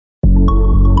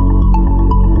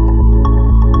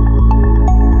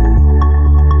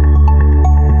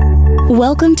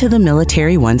Welcome to the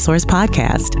Military OneSource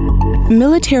podcast.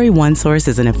 Military OneSource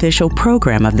is an official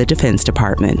program of the Defense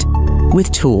Department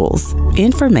with tools,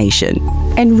 information,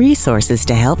 and resources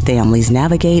to help families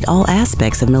navigate all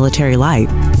aspects of military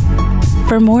life.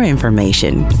 For more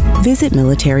information, visit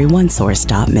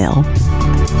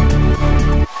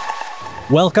MilitaryOneSource.mil.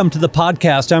 Welcome to the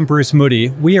podcast. I'm Bruce Moody.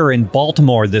 We are in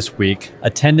Baltimore this week,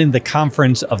 attending the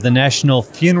conference of the National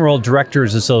Funeral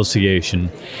Directors Association.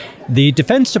 The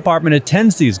Defense Department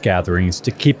attends these gatherings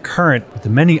to keep current with the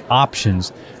many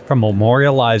options from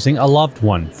memorializing a loved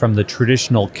one, from the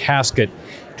traditional casket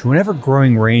to an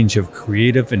ever-growing range of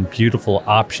creative and beautiful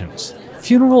options.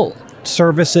 Funeral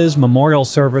services, memorial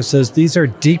services, these are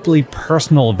deeply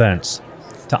personal events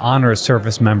to honor a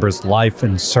service member's life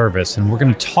and service. And we're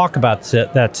going to talk about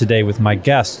that today with my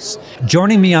guests.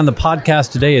 Joining me on the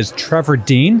podcast today is Trevor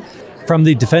Dean from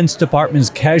the Defense Department's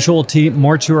Casualty,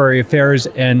 Mortuary Affairs,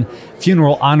 and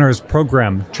Funeral Honors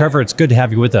Program. Trevor, it's good to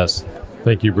have you with us.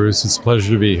 Thank you, Bruce. It's a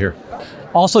pleasure to be here.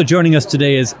 Also joining us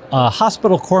today is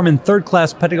Hospital Corpsman 3rd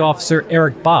Class Petty Officer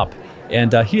Eric Bopp,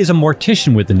 and he is a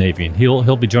mortician with the Navy, and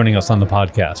he'll be joining us on the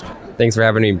podcast. Thanks for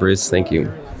having me, Bruce. Thank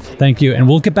you. Thank you. And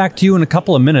we'll get back to you in a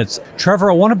couple of minutes.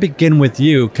 Trevor, I want to begin with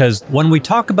you because when we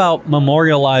talk about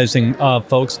memorializing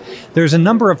folks, there's a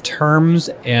number of terms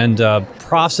and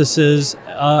processes,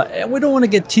 and we don't want to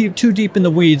get too deep in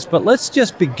the weeds, but let's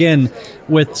just begin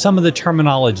with some of the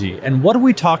terminology. And what are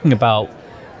we talking about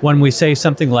when we say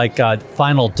something like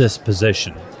final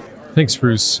disposition? Thanks,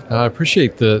 Bruce. I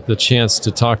appreciate the chance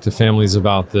to talk to families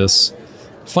about this.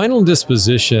 Final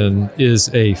disposition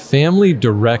is a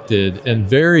family-directed and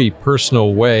very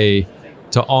personal way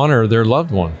to honor their loved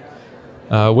one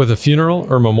with a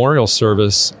funeral or memorial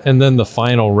service and then the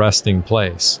final resting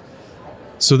place.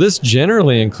 So this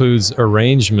generally includes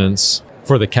arrangements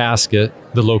for the casket,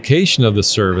 the location of the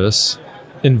service,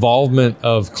 involvement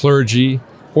of clergy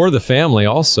or the family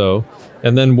also,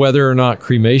 and then whether or not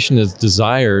cremation is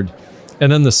desired,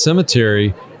 and then the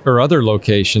cemetery or other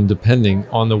location depending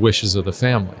on the wishes of the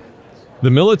family. The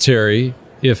military,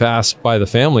 if asked by the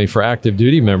family for active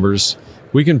duty members,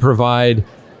 we can provide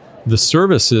the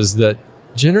services that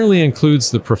generally includes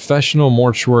the professional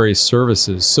mortuary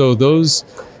services. So those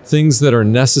things that are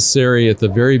necessary at the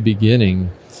very beginning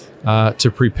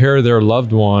to prepare their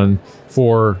loved one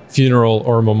for funeral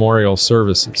or memorial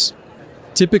services.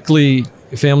 Typically,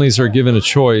 families are given a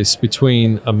choice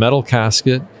between a metal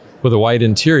casket with a white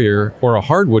interior or a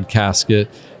hardwood casket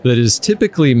that is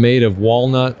typically made of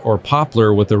walnut or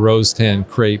poplar with a rose tan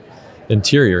crepe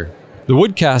interior. The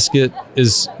wood casket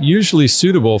is usually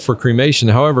suitable for cremation.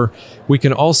 However, we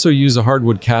can also use a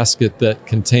hardwood casket that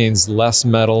contains less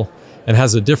metal and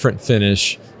has a different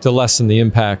finish to lessen the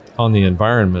impact on the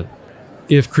environment.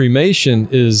 If cremation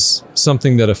is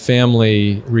something that a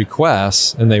family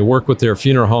requests and they work with their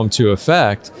funeral home to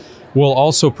effect, we'll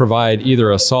also provide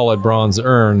either a solid bronze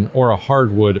urn or a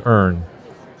hardwood urn.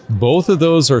 Both of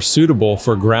those are suitable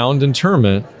for ground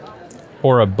interment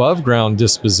or above ground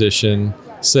disposition,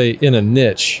 say in a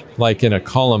niche, like in a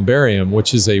columbarium,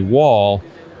 which is a wall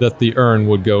that the urn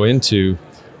would go into,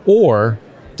 or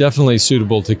definitely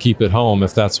suitable to keep at home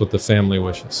if that's what the family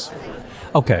wishes.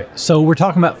 Okay, so we're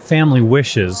talking about family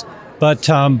wishes, but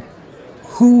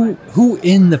who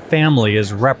in the family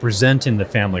is representing the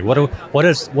family? What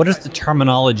is the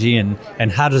terminology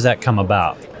and how does that come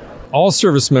about? All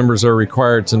service members are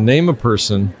required to name a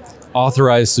person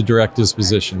authorized to direct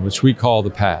disposition, which we call the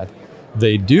PAD.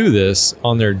 They do this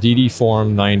on their DD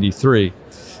Form 93.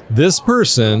 This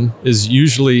person is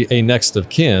usually a next of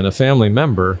kin, a family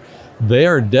member. They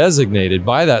are designated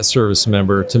by that service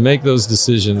member to make those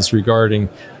decisions regarding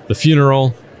the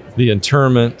funeral, the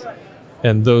interment,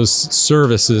 and those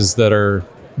services that are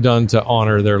done to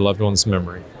honor their loved one's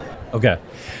memory. Okay,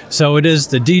 so it is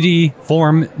the DD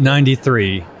Form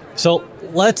 93. So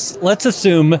let's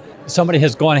assume somebody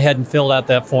has gone ahead and filled out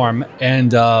that form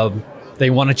and they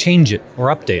want to change it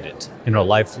or update it. You know,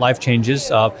 life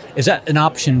changes. Is that an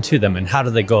option to them, and how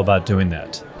do they go about doing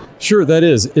that? Sure, that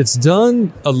is. It's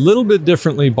done a little bit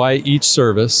differently by each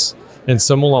service, and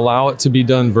some will allow it to be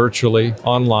done virtually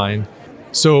online.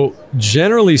 So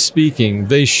generally speaking,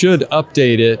 they should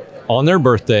update it on their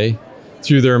birthday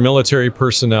through their military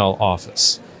personnel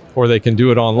office, or they can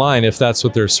do it online if that's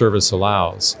what their service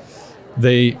allows.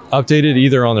 They update it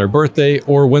either on their birthday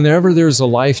or whenever there's a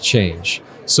life change.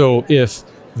 So if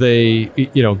they,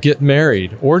 get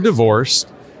married or divorced,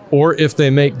 or if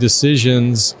they make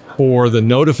decisions for the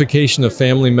notification of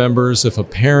family members, if a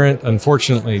parent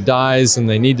unfortunately dies and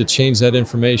they need to change that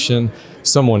information,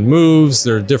 someone moves,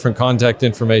 there's different contact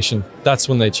information, that's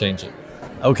when they change it.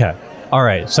 Okay. All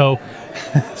right. So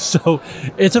So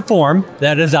it's a form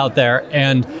that is out there,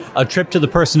 and a trip to the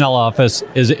personnel office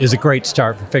is a great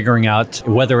start for figuring out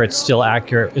whether it's still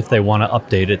accurate, if they want to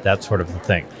update it, that sort of a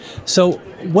thing. So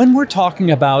when we're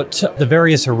talking about the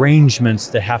various arrangements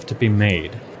that have to be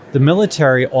made, the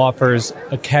military offers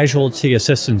a casualty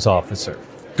assistance officer.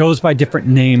 Goes by different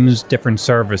names, different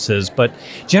services, but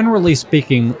generally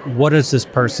speaking, what does this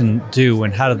person do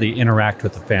and how do they interact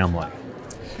with the family?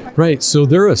 Right, so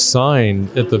they're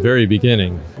assigned at the very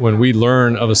beginning. When we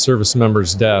learn of a service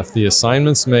member's death, the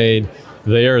assignment's made,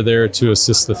 they are there to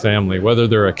assist the family, whether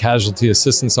they're a casualty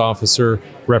assistance officer,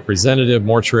 representative,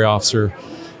 mortuary officer.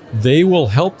 They will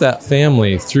help that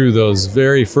family through those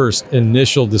very first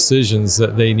initial decisions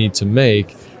that they need to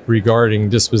make regarding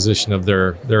disposition of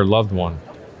their loved one.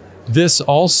 This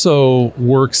also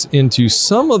works into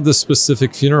some of the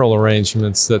specific funeral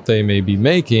arrangements that they may be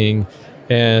making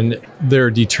and their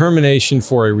determination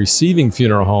for a receiving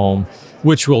funeral home,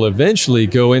 which will eventually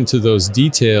go into those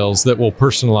details that will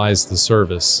personalize the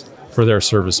service for their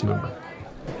service member.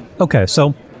 Okay,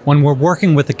 so when we're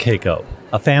working with a CACO,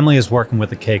 a family is working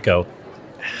with a CACO,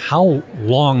 how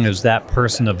long is that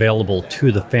person available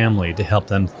to the family to help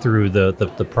them through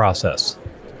the process?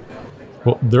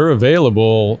 Well, they're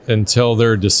available until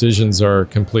their decisions are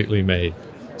completely made.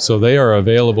 So they are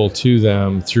available to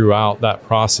them throughout that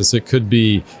process. It could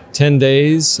be 10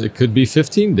 days, it could be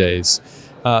 15 days.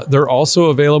 They're also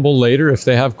available later if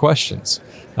they have questions.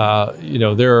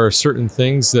 There are certain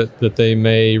things that they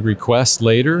may request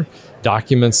later,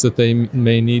 documents that they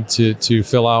may need to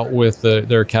fill out with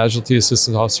their casualty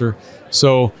assistance officer.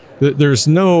 So there's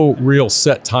no real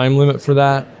set time limit for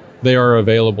that. They are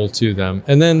available to them.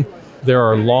 And then there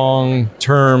are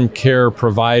long-term care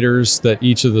providers that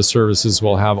each of the services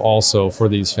will have also for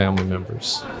these family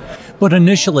members. But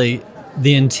initially,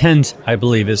 the intent, I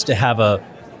believe, is to have a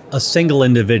single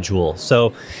individual.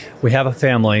 So we have a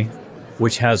family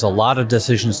which has a lot of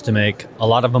decisions to make, a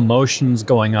lot of emotions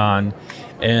going on,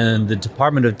 and the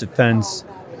Department of Defense,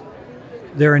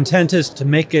 their intent is to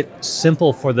make it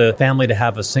simple for the family to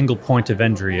have a single point of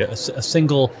entry, a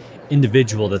single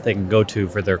individual that they can go to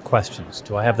for their questions.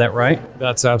 Do I have that right?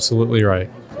 That's absolutely right.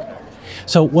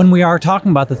 So when we are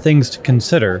talking about the things to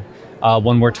consider,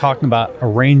 when we're talking about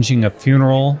arranging a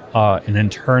funeral, an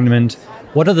internment,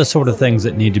 what are the sort of things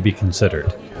that need to be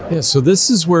considered? Yeah, so this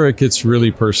is where it gets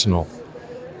really personal.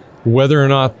 Whether or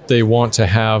not they want to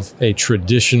have a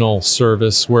traditional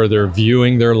service where they're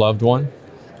viewing their loved one,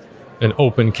 an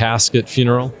open casket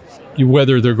funeral,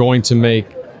 whether they're going to make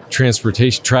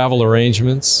transportation, travel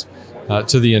arrangements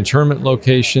to the interment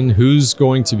location, who's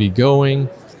going to be going,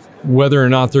 whether or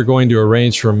not they're going to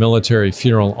arrange for military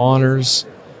funeral honors.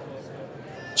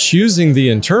 Choosing the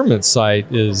interment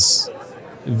site is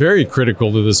very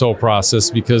critical to this whole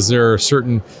process because there are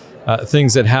certain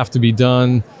things that have to be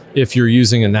done if you're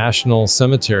using a national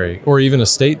cemetery or even a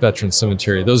state veteran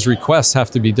cemetery. Those requests have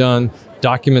to be done,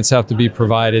 documents have to be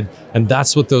provided, and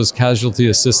that's what those casualty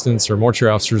assistants or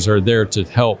mortuary officers are there to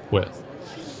help with.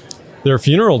 Their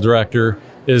funeral director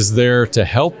is there to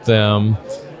help them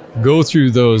go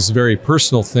through those very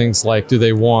personal things like, do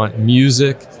they want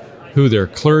music, who their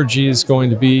clergy is going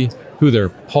to be, who their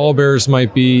pallbearers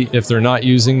might be if they're not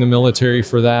using the military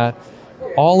for that.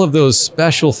 All of those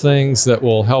special things that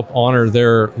will help honor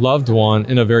their loved one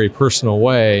in a very personal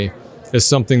way is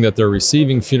something that their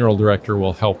receiving funeral director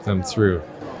will help them through.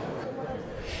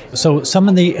 So some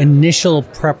of the initial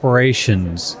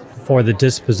preparations for the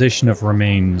disposition of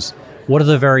remains, what are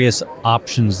the various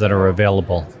options that are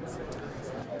available?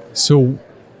 So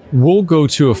we'll go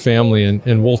to a family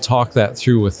and we'll talk that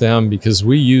through with them because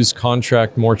we use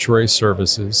contract mortuary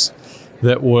services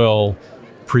that will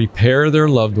prepare their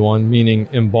loved one, meaning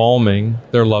embalming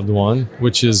their loved one,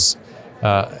 which is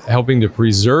helping to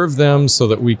preserve them so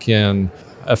that we can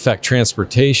effect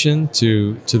transportation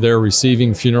to their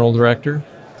receiving funeral director.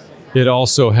 It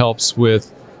also helps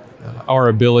with our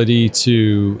ability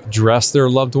to dress their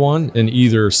loved one in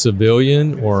either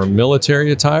civilian or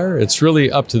military attire. It's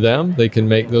really up to them. They can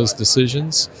make those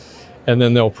decisions. And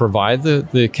then they'll provide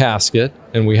the casket,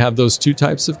 and we have those two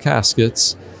types of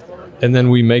caskets, and then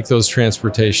we make those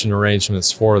transportation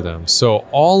arrangements for them. So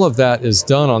all of that is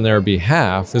done on their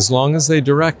behalf as long as they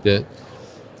direct it.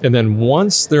 And then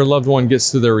once their loved one gets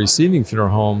to their receiving funeral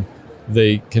home,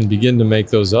 they can begin to make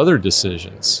those other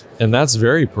decisions. And that's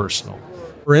very personal.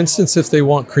 For instance, if they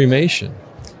want cremation,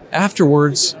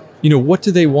 afterwards, what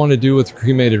do they want to do with the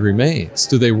cremated remains?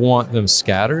 Do they want them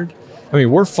scattered? I mean,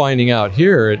 we're finding out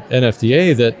here at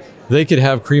NFDA that they could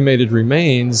have cremated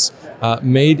remains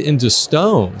made into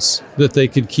stones that they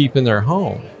could keep in their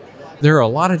home. There are a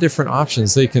lot of different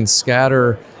options. They can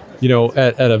scatter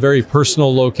at a very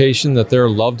personal location that their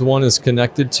loved one is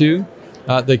connected to.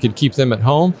 They could keep them at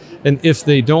home. And if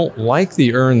they don't like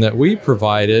the urn that we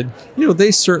provided,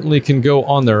 they certainly can go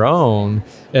on their own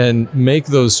and make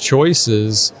those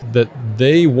choices that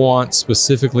they want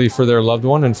specifically for their loved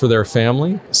one and for their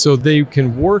family. So they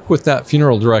can work with that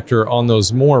funeral director on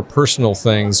those more personal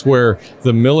things where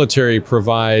the military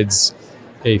provides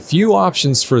a few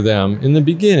options for them in the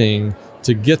beginning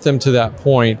to get them to that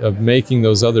point of making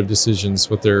those other decisions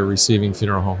with their receiving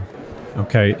funeral home.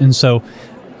 Okay. And so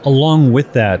along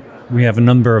with that, we have a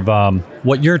number of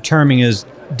what you're terming is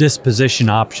disposition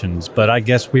options. But I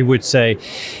guess we would say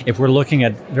if we're looking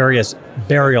at various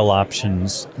burial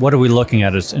options, what are we looking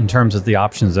at in terms of the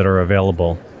options that are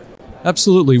available?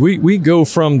 Absolutely. We go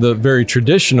from the very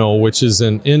traditional, which is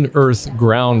an in-earth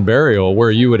ground burial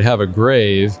where you would have a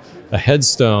grave, a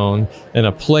headstone, and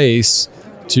a place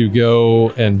to go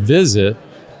and visit.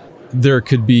 There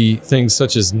could be things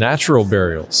such as natural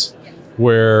burials,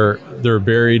 where they're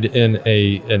buried in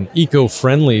an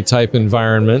eco-friendly type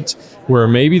environment where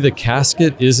maybe the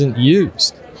casket isn't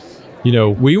used.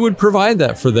 We would provide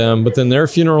that for them, but then their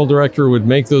funeral director would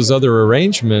make those other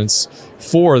arrangements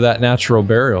for that natural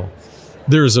burial.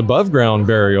 There's above ground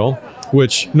burial,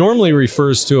 which normally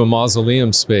refers to a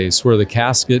mausoleum space where the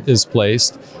casket is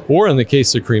placed, or in the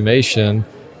case of cremation,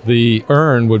 the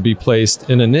urn would be placed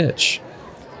in a niche,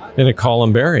 in a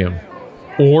columbarium.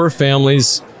 Or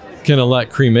families can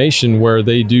elect cremation where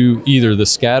they do either the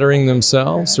scattering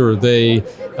themselves or they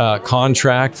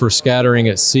contract for scattering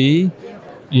at sea.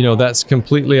 That's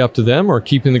completely up to them, or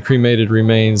keeping the cremated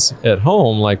remains at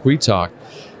home like we talked.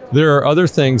 There are other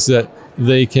things that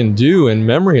they can do in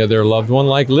memory of their loved one,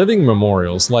 like living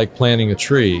memorials, like planting a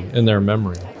tree in their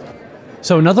memory.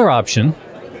 So another option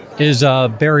is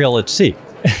burial at sea.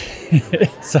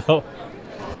 So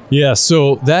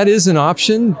that is an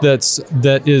option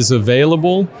that is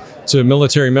available to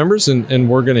military members, and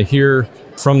we're going to hear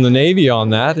from the Navy on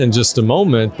that in just a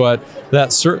moment, but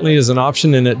that certainly is an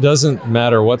option, and it doesn't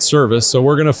matter what service. So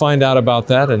we're going to find out about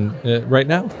that right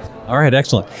now. All right,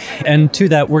 excellent. And to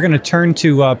that, we're going to turn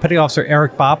to Petty Officer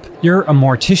Eric Bopp. You're a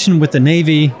mortician with the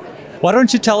Navy. Why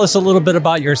don't you tell us a little bit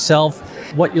about yourself,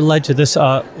 what you led to this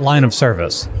line of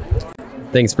service?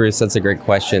 Thanks, Bruce. That's a great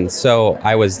question. So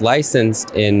I was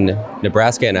licensed in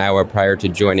Nebraska and Iowa prior to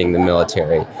joining the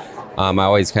military. I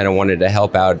always kind of wanted to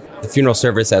help out. The funeral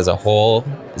service as a whole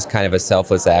is kind of a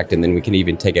selfless act, and then we can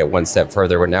even take it one step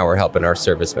further where now we're helping our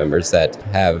service members that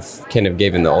have kind of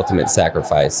given the ultimate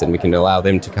sacrifice, and we can allow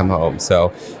them to come home.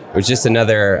 So it was just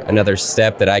another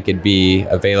step that I could be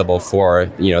available for,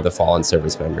 the fallen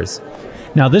service members.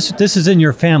 Now, this is in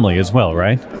your family as well,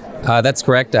 right? That's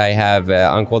correct. I have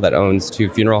an uncle that owns 2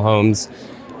 funeral homes.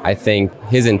 I think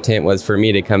his intent was for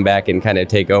me to come back and kind of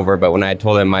take over, but when I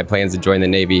told him my plans to join the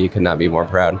Navy, he could not be more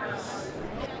proud.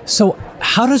 So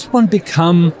how does one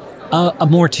become a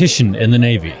mortician in the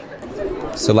Navy?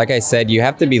 So like I said, you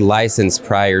have to be licensed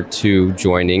prior to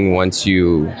joining. Once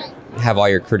you have all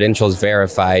your credentials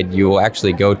verified, you will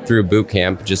actually go through boot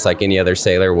camp just like any other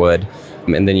sailor would,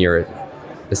 and then you're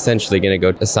essentially going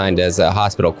to go assigned as a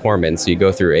hospital corpsman. So you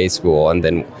go through A school, and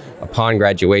then upon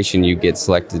graduation, you get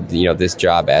selected, this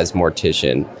job as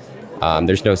mortician.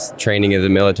 There's no training that the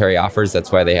military offers.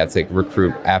 That's why they have to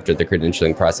recruit after the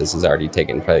credentialing process has already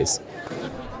taken place.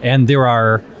 And there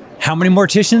are how many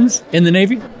morticians in the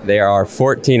Navy? There are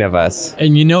 14 of us.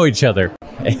 And you know each other?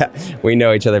 Yeah, we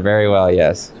know each other very well,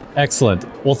 yes. Excellent.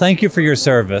 Well, thank you for your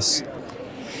service.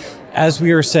 As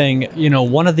we were saying,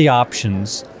 one of the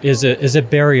options is a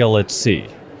burial at sea.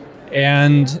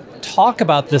 And talk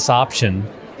about this option.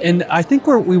 And I think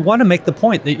we want to make the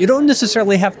point that you don't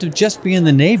necessarily have to just be in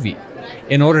the Navy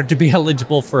in order to be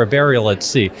eligible for a burial at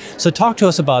sea. So talk to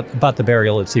us about the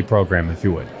burial at sea program, if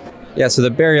you would. Yeah, so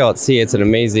the burial at sea, it's an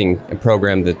amazing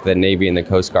program that the Navy and the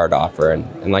Coast Guard offer.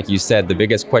 And like you said, the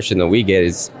biggest question that we get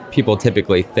is people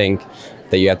typically think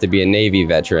that you have to be a Navy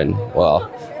veteran.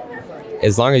 Well,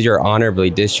 as long as you're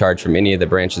honorably discharged from any of the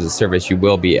branches of service, you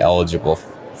will be eligible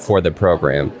for the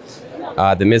program.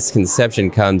 The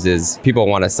misconception comes is people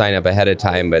want to sign up ahead of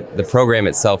time, but the program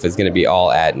itself is going to be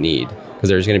all at need, because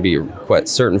there's going to be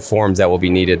certain forms that will be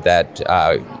needed that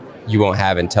you won't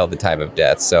have until the time of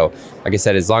death. So, like I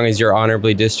said, as long as you're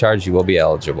honorably discharged, you will be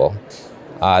eligible.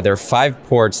 There are 5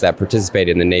 ports that participate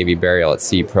in the Navy Burial at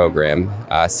Sea program: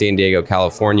 San Diego,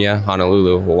 California;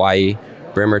 Honolulu, Hawaii;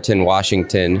 Bremerton,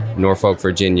 Washington; Norfolk,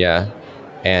 Virginia;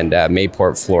 and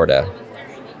Mayport, Florida.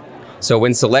 So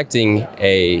when selecting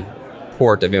a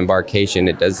port of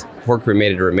embarkation, for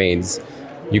cremated remains,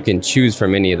 you can choose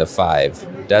from any of the 5.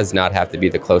 It does not have to be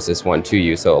the closest one to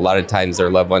you. So a lot of times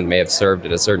their loved one may have served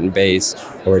at a certain base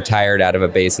or retired out of a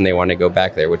base and they want to go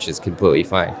back there, which is completely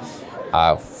fine.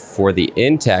 For the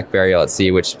intact burial at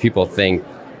sea, which people think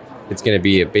it's going to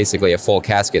be basically a full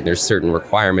casket, and there's certain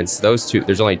requirements.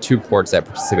 There's only 2 ports that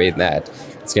participate in that.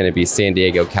 It's going to be San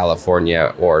Diego,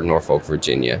 California, or Norfolk,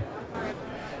 Virginia.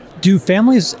 Do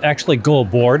families actually go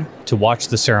aboard to watch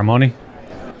the ceremony?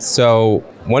 So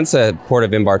once a port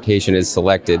of embarkation is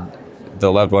selected,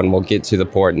 the loved one will get to the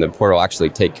port and the port will actually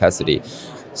take custody.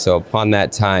 So upon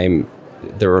that time,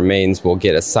 the remains will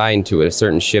get assigned to a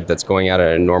certain ship that's going out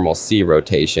at a normal sea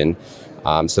rotation.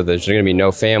 So there's going to be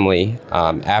no family.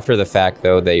 After the fact,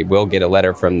 though, they will get a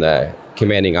letter from the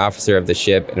commanding officer of the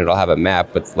ship, and it'll have a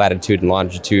map with latitude and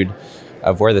longitude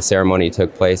of where the ceremony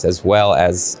took place, as well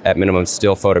as, at minimum,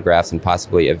 still photographs and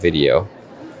possibly a video.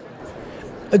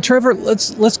 Trevor,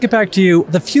 let's get back to you.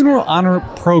 The funeral honor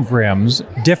programs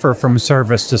differ from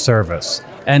service to service.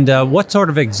 And what sort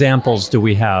of examples do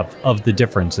we have of the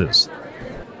differences?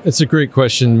 It's a great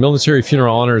question. Military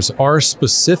funeral honors are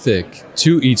specific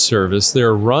to each service.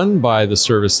 They're run by the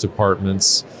service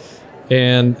departments,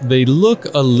 and they look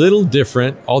a little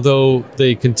different, although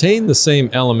they contain the same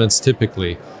elements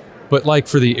typically. But like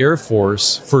for the Air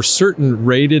Force, for certain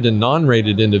rated and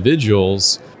non-rated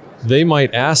individuals, they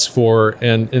might ask for,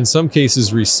 and in some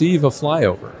cases receive, a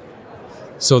flyover.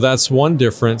 So that's one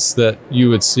difference that you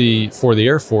would see for the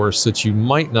Air Force that you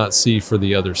might not see for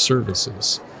the other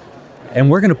services. And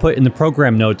we're going to put in the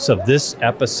program notes of this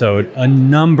episode a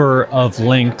number of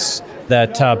links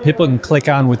that people can click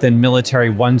on within Military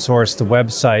OneSource, the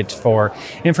website, for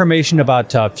information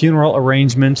about funeral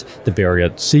arrangements, the Burial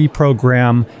at Sea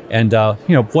program, and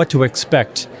what to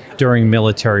expect during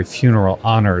military funeral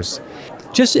honors.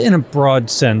 Just in a broad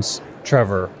sense,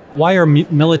 Trevor, why are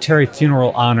military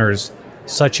funeral honors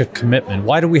such a commitment?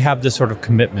 Why do we have this sort of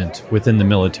commitment within the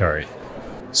military?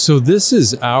 So this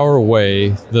is our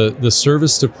way, the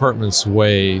service department's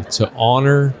way to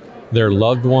honor their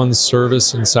loved ones'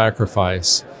 service and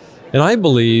sacrifice. And I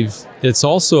believe it's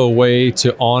also a way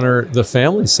to honor the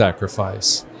family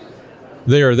sacrifice.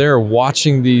 They are there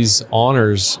watching these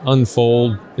honors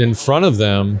unfold in front of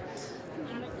them,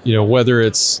 whether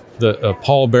it's a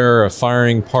pallbearer, a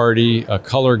firing party, a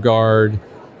color guard,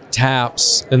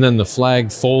 taps, and then the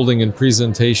flag folding and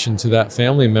presentation to that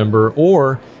family member,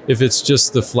 or if it's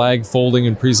just the flag folding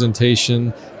and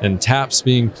presentation and taps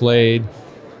being played.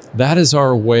 That is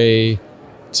our way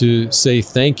to say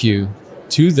thank you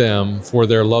to them for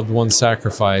their loved one's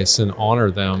sacrifice and honor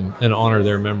them and honor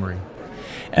their memory.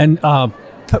 And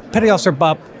Petty Officer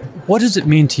Bob, what does it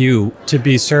mean to you to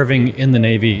be serving in the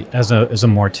Navy as a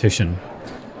mortician?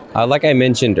 Like I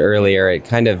mentioned earlier,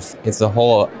 it's a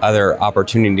whole other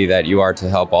opportunity that you are to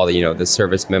help all the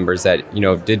service members that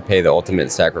did pay the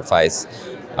ultimate sacrifice,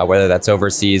 whether that's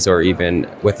overseas or even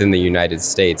within the United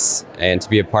States, and to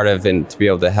be a part of and to be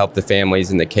able to help the families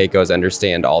and the Keikos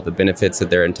understand all the benefits that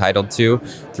they're entitled to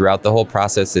throughout the whole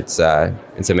process. It's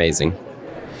amazing.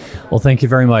 Well, thank you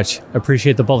very much. I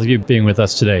appreciate the both of you being with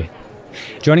us today.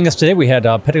 Joining us today, we had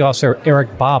Petty Officer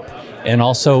Eric Bopp and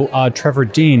also Trevor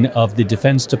Dean of the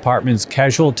Defense Department's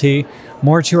Casualty,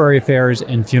 Mortuary Affairs,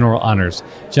 and Funeral Honors.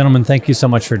 Gentlemen, thank you so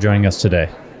much for joining us today.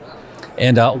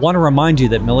 And I want to remind you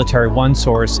that Military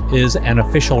OneSource is an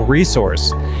official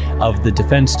resource of the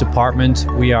Defense Department.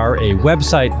 We are a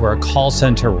website, we're a call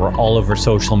center, we're all over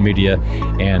social media,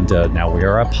 and now we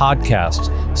are a podcast.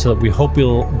 So we hope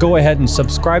you'll go ahead and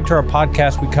subscribe to our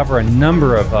podcast. We cover a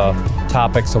number of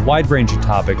topics, a wide range of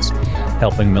topics,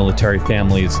 helping military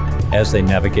families as they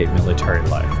navigate military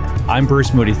life. I'm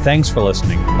Bruce Moody. Thanks for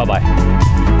listening.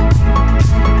 Bye-bye.